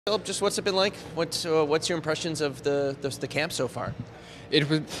Philip, just what's it been like? What's your impressions of the camp so far?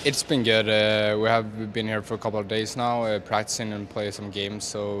 It's been good. We have been here for a couple of days now, practicing and play some games.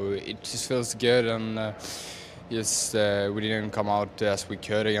 So it just feels good, and we didn't come out as we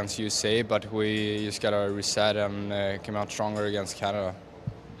could against USA, but we just got to reset and came out stronger against Canada.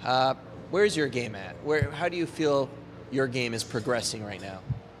 Where's your game at? How do you feel your game is progressing right now?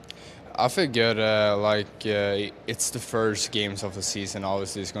 I feel good. It's the first games of the season.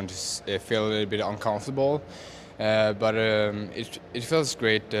 Obviously, it's going to feel a little bit uncomfortable, but it feels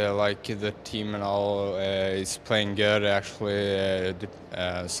great. The team and all is playing good actually.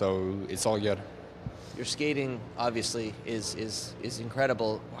 So it's all good. Your skating obviously is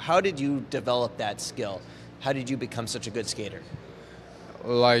incredible. How did you develop that skill? How did you become such a good skater?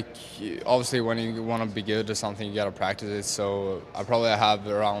 Obviously, when you want to be good at something, you gotta practice it. So I probably have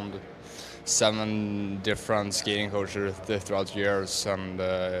around 7 different skating coaches throughout the years, and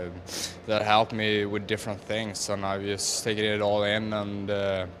that helped me with different things. And I've just taken it all in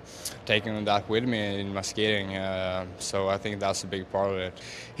and taken that with me in my skating. So I think that's a big part of it.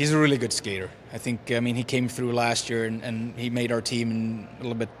 He's a really good skater. I mean, he came through last year and he made our team in a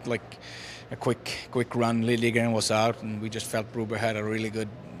little bit like a quick run. Liljegren was out, and we just felt Broberg had a really good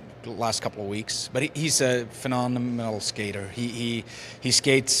last couple of weeks. But he's a phenomenal skater. He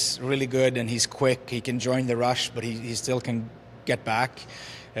skates really good, and he's quick. He can join the rush, but he still can get back.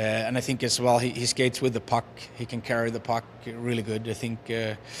 And I think as well he skates with the puck. He can carry the puck really good. I think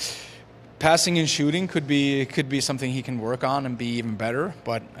passing and shooting could be something he can work on and be even better.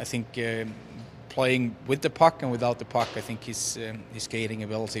 But I think playing with the puck and without the puck, I think his skating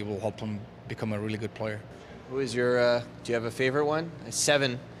ability will help him become a really good player. Who is your? Do you have a favorite one?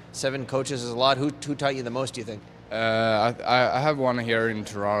 Seven coaches is a lot. Who taught you the most, do you think? I have one here in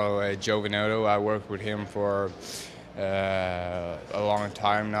Toronto, Joe Vinoto. I worked with him for a long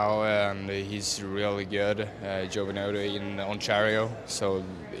time now, and he's really good. Joe Vinoto in Ontario, so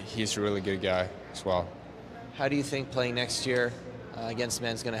he's a really good guy as well. How do you think playing next year against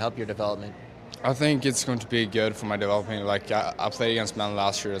men is going to help your development? I think it's going to be good for my development. I played against men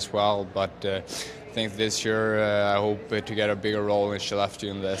last year as well, but I think this year I hope to get a bigger role in Skelleftea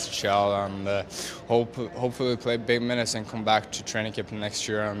in the SHL, and hopefully play big minutes and come back to training camp next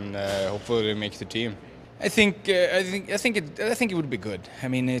year, and hopefully make the team. I think it would be good. I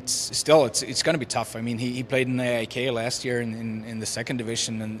mean, it's going to be tough. I mean, he played in the AIK last year in the second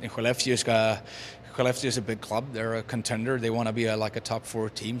division, and Skelleftea is a big club. They're a contender. They want to be like a top 4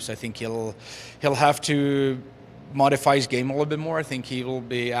 team. So I think he'll have to modify his game a little bit more. I think he will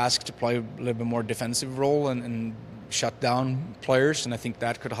be asked to play a little bit more defensive role and shut down players, and I think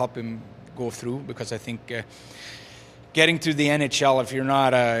that could help him go through, because I think getting to the NHL, if you're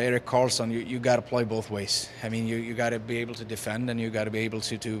not Erik Karlsson, you got to play both ways. I mean, you got to be able to defend, and you got to be able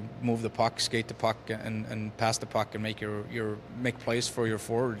to move the puck, skate the puck, and pass the puck, and make plays for your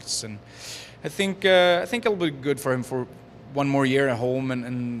forwards. And I think it'll be good for him for one more year at home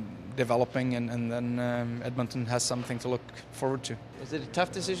and developing, and then Edmonton has something to look forward to. Was it a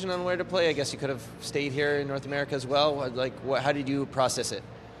tough decision on where to play? I guess you could have stayed here in North America as well. How did you process it?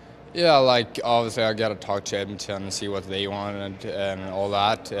 Yeah, obviously I got to talk to Edmonton and see what they want and all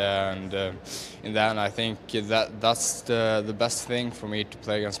that, and in that I think that's the best thing for me, to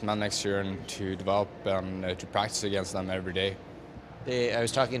play against men next year and to develop and to practice against them every day. I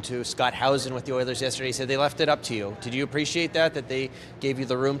was talking to Scott Housen with the Oilers yesterday. He said they left it up to you. Did you appreciate that they gave you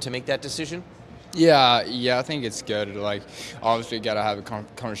the room to make that decision? Yeah, I think it's good. Obviously got to have a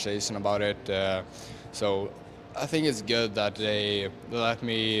conversation about it. So I think it's good that they let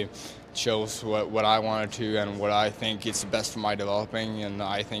me choose what I wanted to and what I think is the best for my developing, and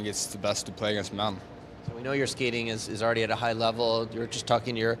I think it's the best to play against men. So we know your skating is already at a high level. You're just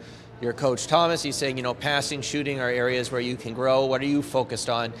talking to your coach Thomas. He's saying, passing, shooting are areas where you can grow. What are you focused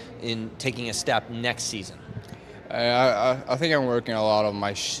on in taking a step next season? I think I'm working a lot on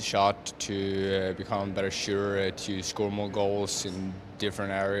my shot to become a better shooter, to score more goals in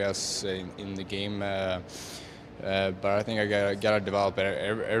different areas in the game. But I think I gotta develop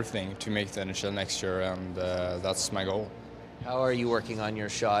everything to make the NHL next year, and that's my goal. How are you working on your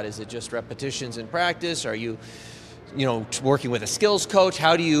shot? Is it just repetitions in practice? Are you working with a skills coach?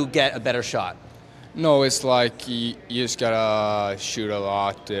 How do you get a better shot? No, it's like you just gotta shoot a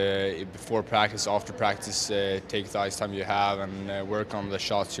lot before practice, after practice. Take the ice time you have and work on the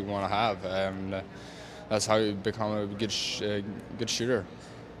shots you want to have, and that's how you become a good shooter.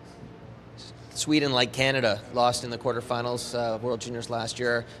 Sweden, like Canada, lost in the quarterfinals of World Juniors last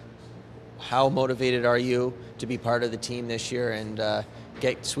year. How motivated are you to be part of the team this year and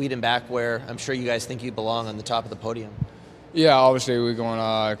get Sweden back where I'm sure you guys think you belong, on the top of the podium? Yeah, obviously we're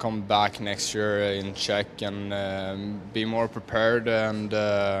gonna come back next year in Czech and be more prepared. And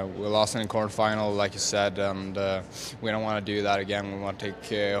we lost in the quarterfinal, like you said, and we don't want to do that again. We want to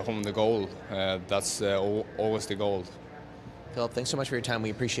take home the gold. That's always the goal. Philip, thanks so much for your time. We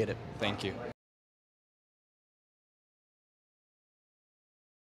appreciate it. Thank you.